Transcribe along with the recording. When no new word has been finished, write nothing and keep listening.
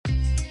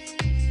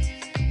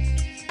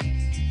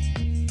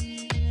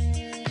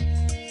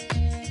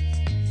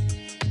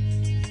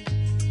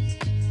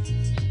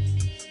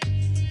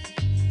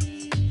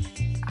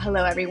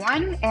Hello,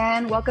 everyone,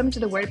 and welcome to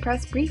the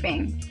WordPress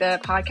Briefing,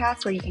 the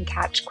podcast where you can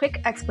catch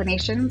quick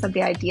explanations of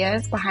the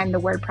ideas behind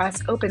the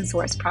WordPress open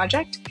source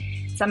project,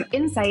 some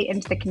insight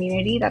into the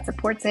community that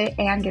supports it,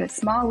 and get a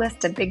small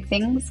list of big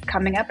things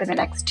coming up in the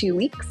next 2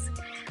 weeks.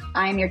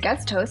 I'm your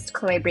guest host,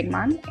 Chloé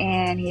Bringmann,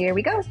 and here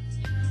we go.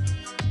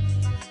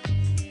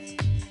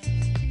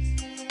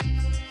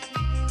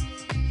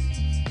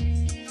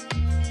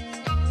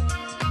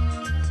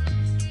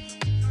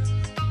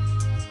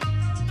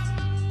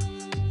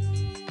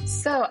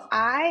 So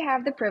I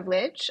have the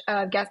privilege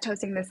of guest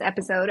hosting this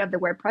episode of the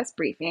WordPress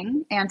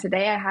Briefing, and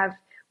today I have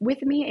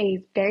with me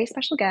a very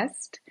special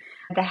guest,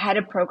 the head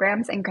of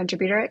programs and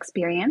contributor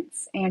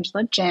experience,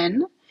 Angela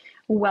Jin.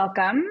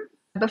 Welcome.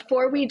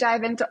 Before we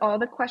dive into all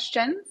the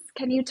questions,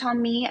 can you tell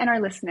me and our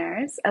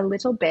listeners a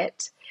little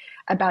bit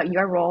about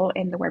your role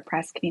in the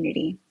WordPress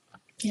community?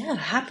 Yeah,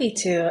 happy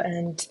to.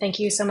 And thank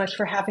you so much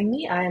for having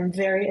me. I am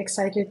very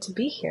excited to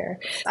be here.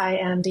 I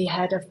am the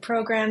head of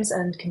programs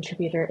and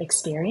contributor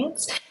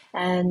experience,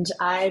 and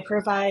I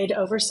provide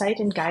oversight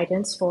and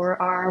guidance for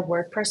our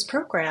WordPress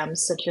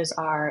programs, such as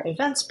our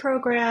events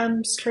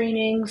programs,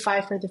 training,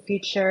 Five for the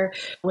Future,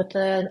 with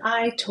an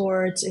eye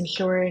towards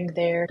ensuring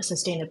their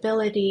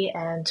sustainability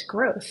and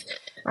growth.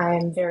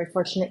 I'm very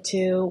fortunate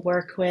to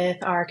work with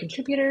our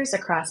contributors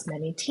across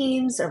many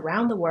teams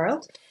around the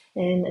world.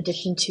 In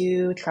addition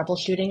to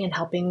troubleshooting and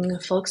helping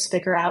folks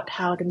figure out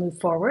how to move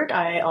forward,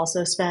 I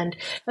also spend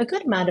a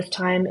good amount of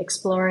time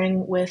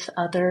exploring with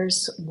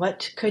others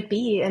what could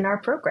be in our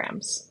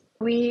programs.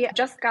 We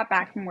just got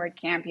back from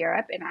WordCamp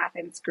Europe in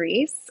Athens,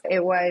 Greece.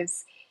 It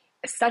was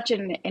such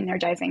an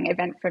energizing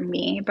event for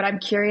me, but I'm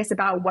curious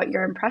about what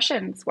your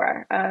impressions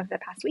were of the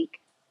past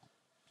week.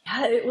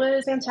 Yeah, it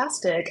was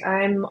fantastic.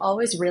 I'm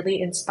always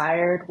really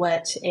inspired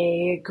what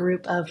a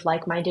group of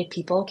like-minded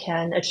people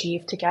can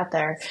achieve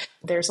together.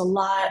 There's a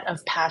lot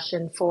of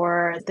passion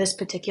for this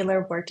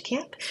particular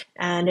WordCamp,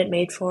 and it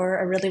made for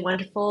a really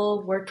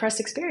wonderful WordPress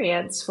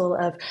experience full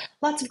of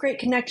lots of great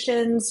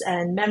connections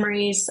and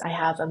memories. I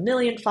have a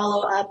million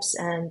follow-ups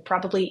and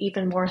probably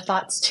even more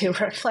thoughts to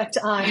reflect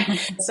on.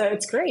 So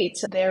it's great.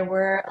 There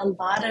were a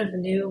lot of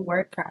new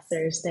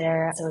WordPressers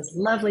there, so it was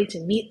lovely to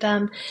meet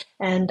them.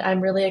 And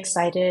I'm really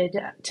excited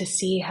to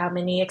see how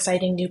many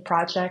exciting new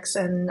projects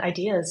and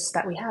ideas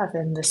that we have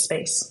in this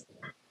space.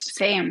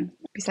 Same.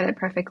 You said it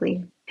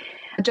perfectly.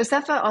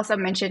 Josefa also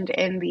mentioned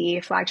in the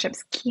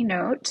flagship's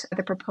keynote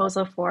the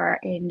proposal for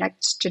a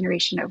next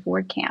generation of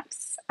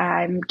WordCamps.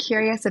 I'm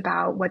curious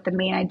about what the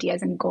main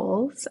ideas and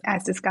goals,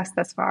 as discussed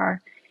thus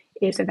far,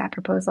 is in that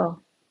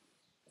proposal.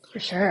 For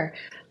sure.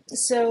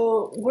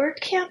 So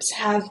WordCamps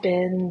have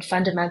been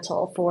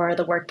fundamental for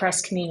the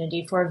WordPress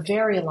community for a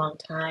very long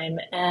time.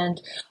 And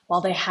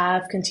while they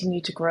have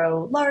continued to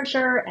grow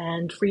larger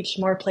and reach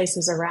more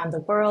places around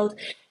the world,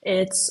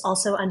 it's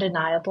also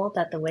undeniable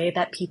that the way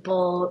that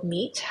people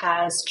meet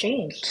has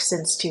changed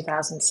since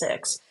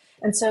 2006.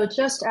 And so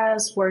just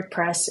as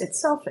WordPress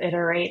itself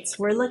iterates,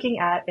 we're looking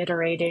at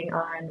iterating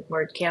on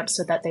WordCamps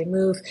so that they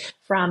move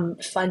from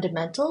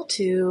fundamental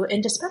to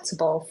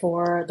indispensable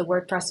for the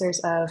WordPressers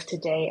of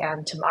today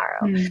and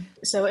tomorrow.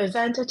 So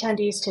event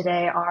attendees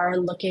today are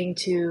looking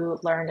to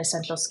learn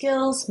essential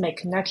skills, make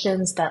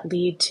connections that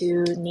lead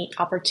to neat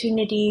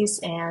opportunities,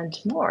 and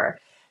more.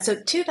 So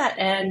to that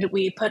end,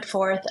 we put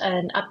forth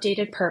an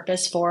updated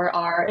purpose for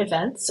our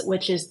events,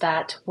 which is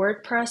that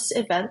WordPress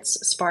events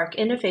spark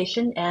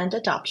innovation and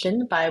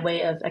adoption by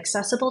way of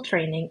accessible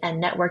training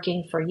and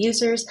networking for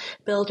users,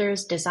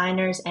 builders,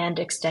 designers, and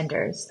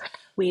extenders.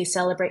 We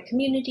celebrate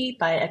community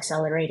by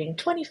accelerating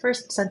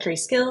 21st century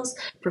skills,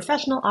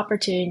 professional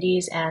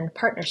opportunities, and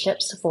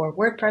partnerships for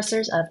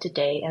WordPressers of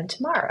today and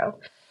tomorrow.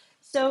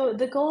 So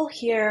the goal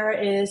here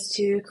is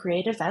to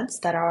create events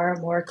that are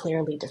more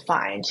clearly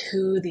defined,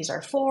 who these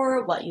are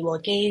for, what you will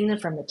gain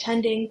from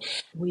attending.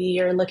 We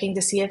are looking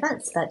to see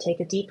events that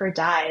take a deeper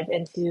dive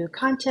into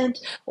content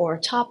or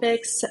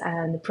topics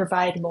and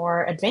provide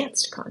more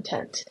advanced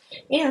content.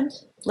 And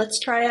let's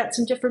try out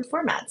some different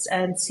formats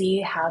and see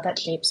how that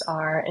shapes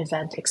our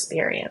event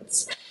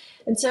experience.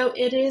 And so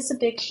it is a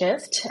big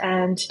shift,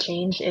 and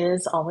change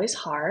is always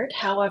hard.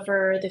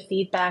 However, the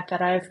feedback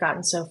that I've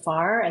gotten so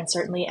far, and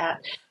certainly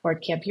at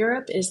WordCamp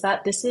Europe, is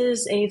that this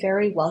is a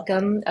very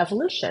welcome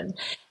evolution.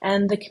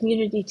 And the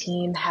community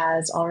team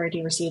has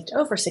already received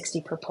over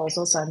 60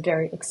 proposals, so I'm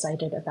very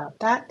excited about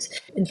that.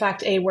 In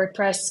fact, a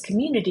WordPress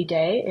Community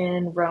Day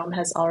in Rome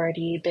has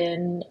already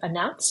been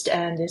announced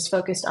and is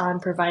focused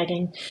on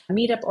providing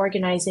meetup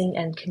organizing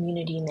and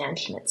community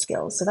management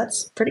skills. So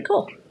that's pretty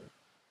cool.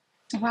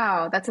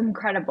 Wow, that's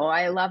incredible.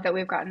 I love that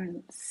we've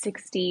gotten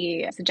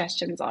 60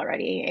 suggestions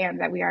already and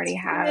that we already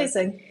have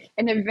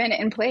an event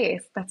in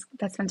place.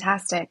 That's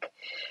fantastic.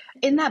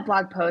 In that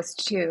blog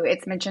post too,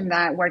 it's mentioned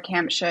that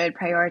WordCamp should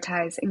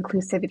prioritize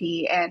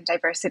inclusivity and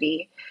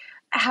diversity.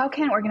 How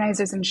can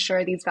organizers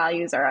ensure these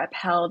values are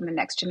upheld in the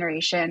next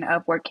generation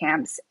of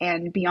WordCamps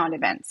and beyond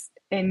events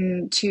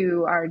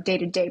into our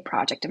day-to-day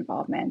project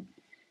involvement?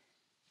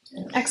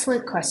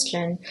 Excellent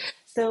question.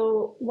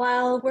 So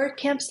while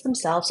WordCamps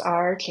themselves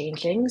are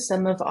changing,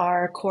 some of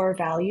our core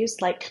values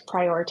like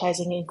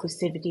prioritizing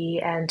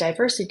inclusivity and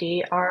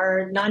diversity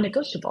are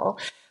non-negotiable.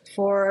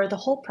 For the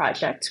whole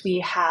project, we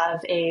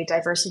have a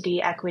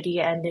diversity, equity,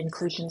 and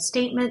inclusion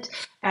statement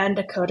and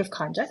a code of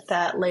conduct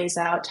that lays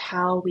out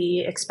how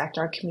we expect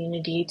our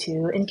community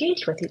to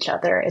engage with each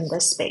other in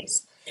this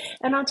space.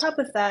 And on top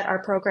of that, our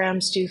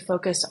programs do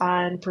focus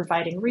on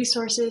providing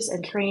resources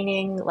and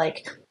training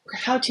like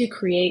how to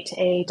create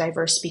a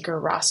diverse speaker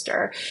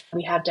roster.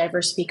 We have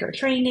diverse speaker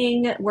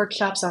training,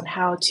 workshops on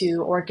how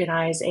to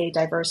organize a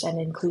diverse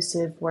and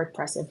inclusive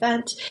WordPress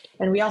event.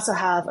 And we also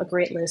have a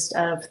great list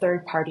of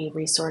third-party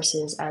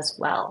resources as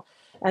well.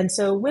 And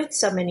so with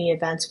so many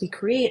events, we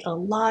create a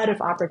lot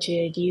of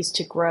opportunities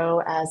to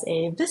grow as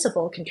a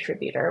visible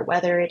contributor,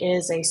 whether it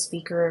is a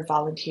speaker,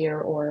 volunteer,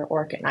 or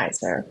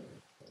organizer.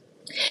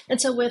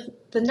 And so with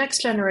the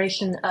next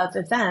generation of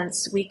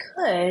events, we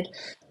could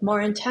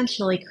more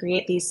intentionally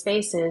create these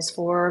spaces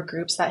for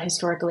groups that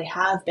historically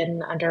have been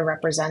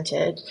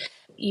underrepresented.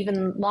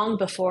 Even long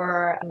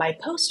before my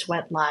post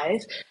went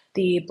live,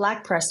 the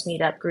Black Press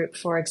Meetup group,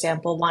 for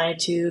example, wanted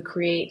to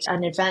create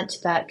an event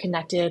that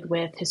connected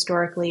with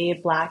historically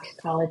Black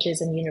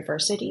colleges and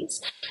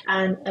universities.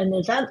 And an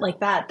event like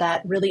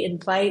that really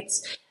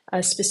invites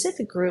a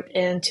specific group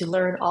in to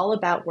learn all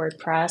about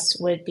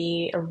WordPress would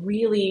be a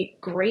really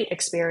great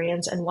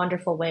experience and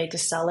wonderful way to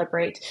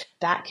celebrate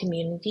that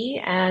community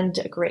and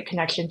a great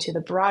connection to the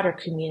broader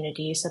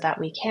community so that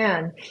we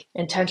can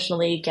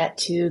intentionally get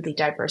to the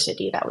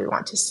diversity that we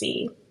want to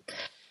see.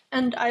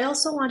 And I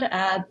also want to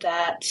add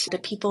that the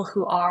people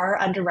who are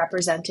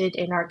underrepresented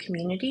in our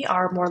community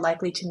are more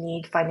likely to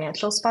need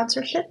financial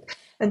sponsorship.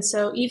 And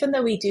so even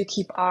though we do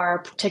keep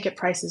our ticket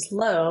prices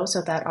low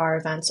so that our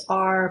events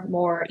are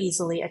more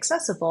easily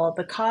accessible,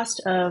 the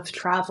cost of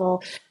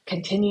travel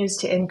continues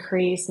to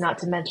increase, not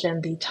to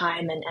mention the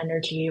time and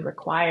energy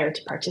required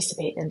to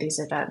participate in these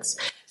events.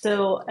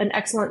 So an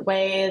excellent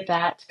way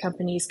that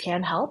companies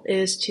can help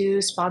is to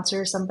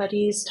sponsor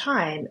somebody's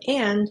time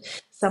and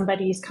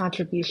somebody's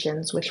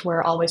contributions, which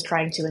we're always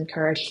trying to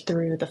encourage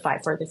through the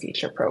Fight for the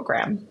Future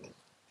program.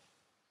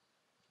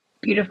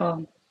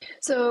 Beautiful.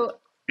 So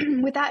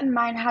with that in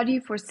mind, how do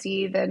you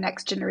foresee the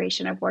next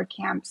generation of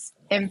WordCamps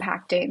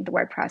impacting the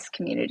WordPress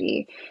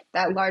community,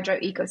 that larger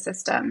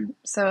ecosystem?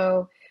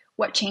 So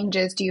what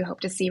changes do you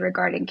hope to see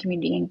regarding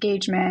community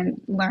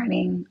engagement,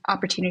 learning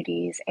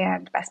opportunities,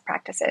 and best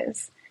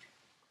practices?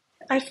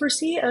 I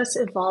foresee us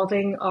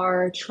evolving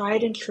our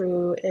tried and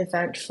true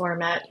event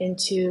format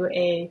into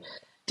a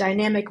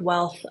dynamic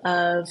wealth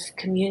of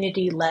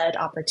community-led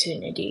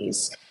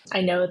opportunities.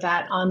 I know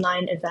that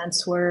online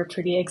events were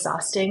pretty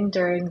exhausting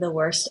during the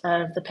worst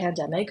of the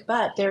pandemic,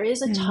 but there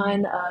is a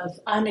ton of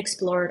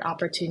unexplored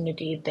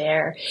opportunity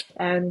there.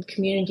 And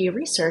community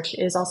research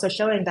is also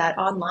showing that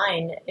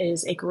online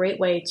is a great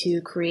way to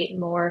create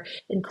more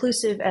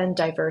inclusive and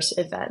diverse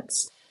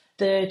events.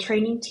 The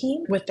training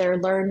team with their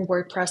Learn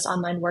WordPress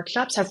online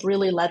workshops have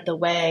really led the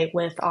way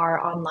with our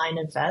online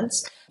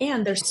events,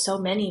 and there's so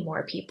many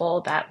more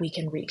people that we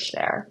can reach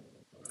there.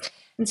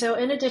 And so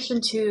in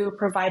addition to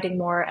providing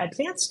more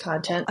advanced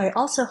content, I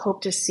also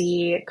hope to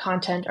see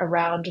content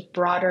around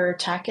broader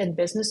tech and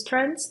business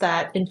trends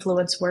that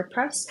influence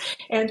WordPress,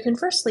 and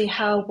conversely,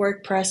 how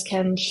WordPress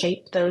can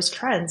shape those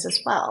trends as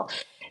well.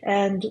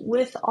 And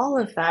with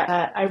all of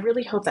that, I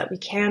really hope that we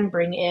can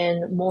bring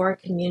in more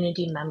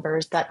community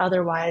members that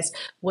otherwise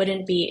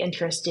wouldn't be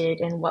interested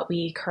in what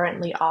we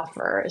currently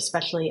offer,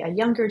 especially a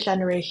younger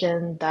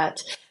generation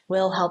that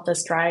will help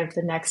us drive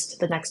the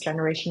next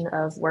generation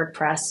of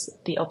WordPress,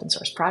 the open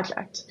source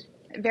project.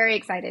 Very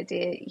excited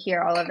to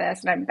hear all of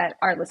this, and I bet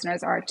our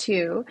listeners are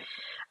too.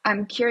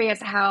 I'm curious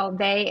how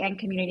they and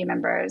community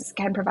members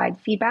can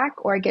provide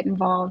feedback or get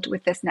involved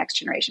with this next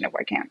generation of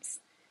WordCamps.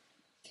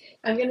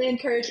 I'm going to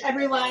encourage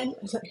everyone,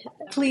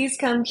 please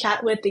come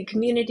chat with the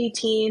community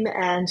team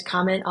and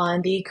comment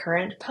on the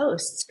current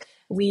posts.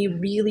 We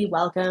really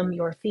welcome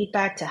your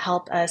feedback to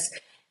help us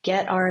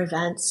get our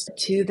events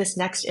to this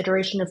next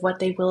iteration of what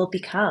they will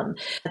become.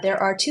 There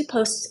are two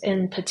posts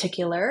in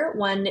particular.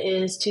 One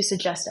is to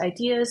suggest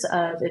ideas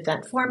of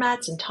event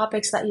formats and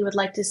topics that you would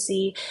like to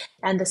see.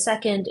 And the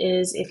second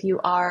is if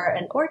you are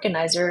an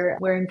organizer,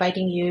 we're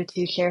inviting you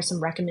to share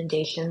some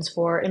recommendations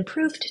for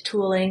improved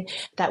tooling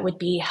that would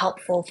be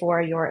helpful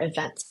for your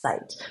event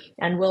site.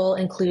 And we'll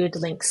include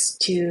links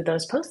to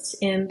those posts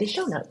in the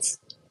show notes.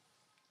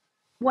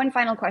 One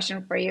final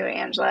question for you,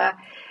 Angela.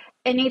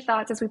 Any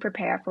thoughts as we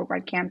prepare for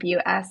WordCamp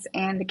US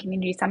and the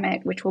Community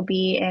Summit, which will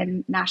be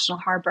in National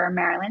Harbor,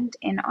 Maryland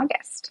in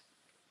August?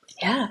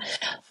 Yeah,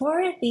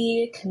 for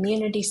the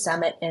Community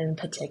Summit in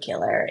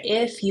particular,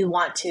 if you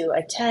want to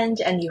attend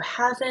and you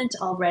haven't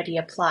already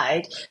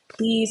applied,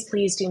 please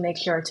do make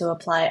sure to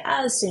apply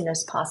as soon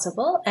as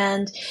possible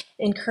and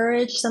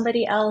encourage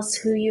somebody else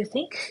who you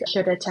think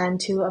should attend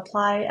to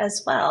apply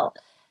as well.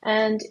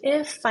 And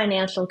if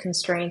financial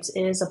constraints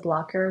is a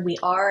blocker, we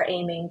are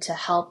aiming to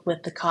help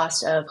with the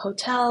cost of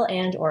hotel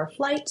and or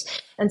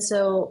flight. And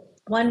so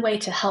One way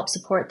to help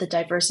support the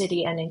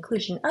diversity and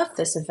inclusion of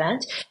this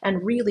event,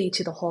 and really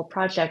to the whole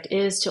project,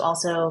 is to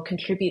also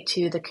contribute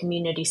to the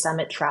Community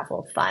Summit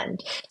Travel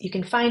Fund. You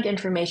can find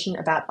information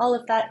about all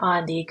of that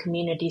on the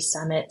Community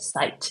Summit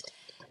site.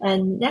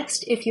 And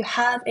next, if you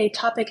have a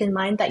topic in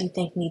mind that you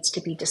think needs to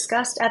be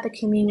discussed at the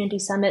Community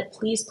Summit,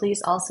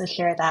 please also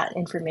share that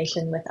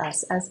information with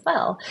us as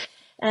well.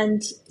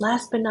 And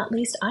last but not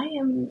least,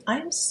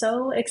 I'm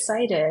so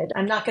excited.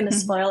 I'm not going to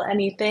spoil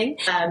anything,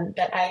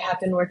 but I have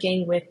been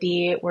working with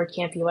the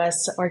WordCamp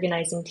US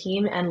organizing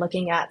team and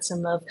looking at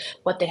some of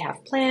what they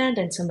have planned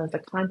and some of the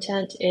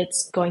content.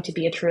 It's going to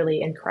be a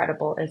truly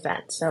incredible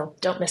event, so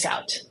don't miss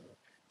out.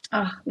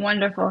 Oh,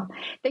 wonderful.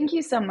 Thank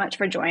you so much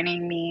for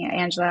joining me,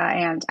 Angela,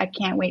 and I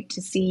can't wait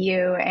to see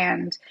you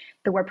and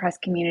the WordPress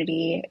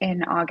community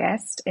in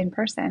August in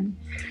person.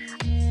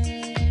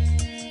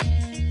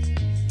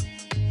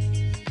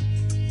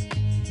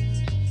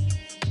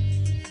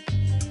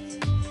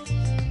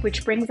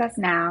 Which brings us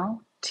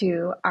now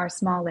to our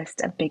small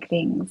list of big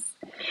things.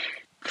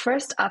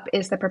 First up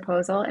is the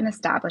proposal and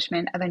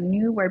establishment of a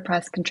new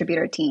WordPress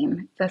contributor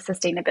team, the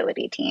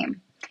sustainability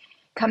team.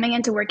 Coming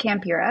into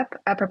WordCamp Europe,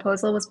 a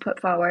proposal was put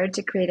forward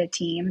to create a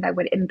team that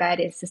would embed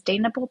its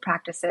sustainable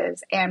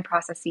practices and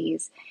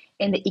processes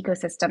in the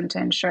ecosystem to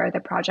ensure the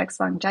project's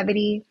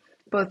longevity,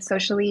 both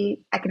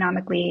socially,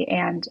 economically,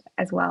 and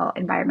as well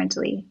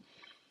environmentally.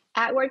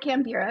 At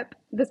WordCamp Europe,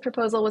 this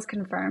proposal was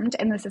confirmed,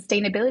 and the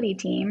sustainability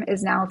team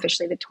is now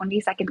officially the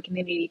 22nd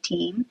community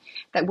team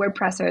that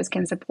WordPressers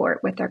can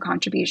support with their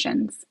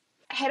contributions.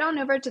 Head on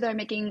over to their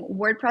Making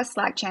WordPress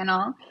Slack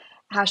channel,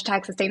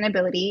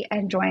 #sustainability,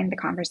 and join the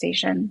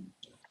conversation.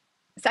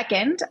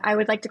 Second, I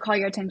would like to call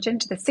your attention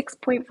to the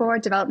 6.4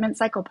 development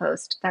cycle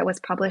post that was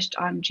published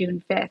on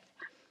June 5th.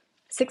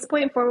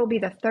 6.4 will be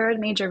the third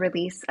major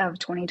release of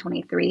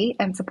 2023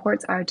 and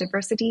supports our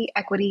diversity,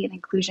 equity, and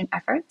inclusion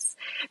efforts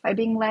by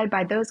being led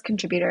by those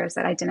contributors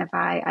that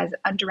identify as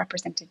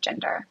underrepresented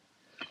gender.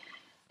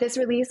 This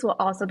release will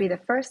also be the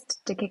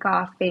first to kick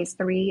off phase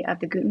 3 of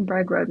the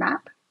Gutenberg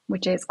Roadmap,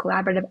 which is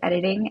collaborative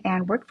editing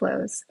and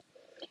workflows.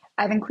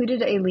 I've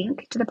included a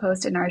link to the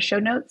post in our show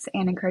notes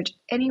and encourage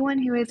anyone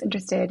who is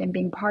interested in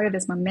being part of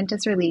this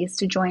momentous release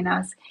to join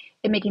us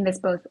in making this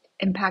both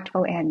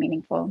impactful and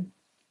meaningful.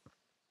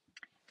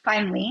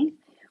 Finally,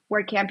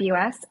 WordCamp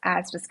US,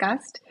 as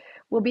discussed,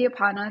 will be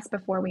upon us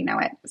before we know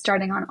it,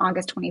 starting on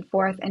August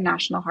 24th in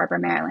National Harbor,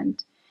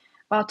 Maryland.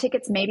 While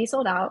tickets may be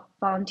sold out,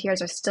 volunteers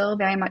are still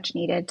very much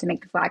needed to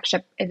make the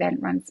flagship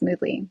event run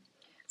smoothly.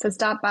 So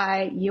stop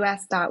by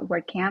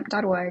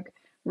us.wordcamp.org,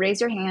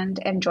 raise your hand,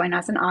 and join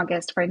us in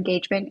August for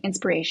engagement,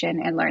 inspiration,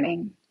 and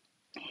learning.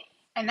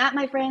 And that,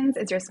 my friends,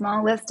 is your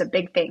small list of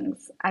big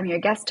things. I'm your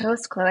guest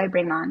host, Chloé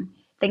Bringmann.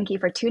 Thank you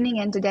for tuning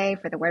in today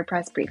for the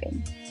WordPress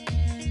Briefing.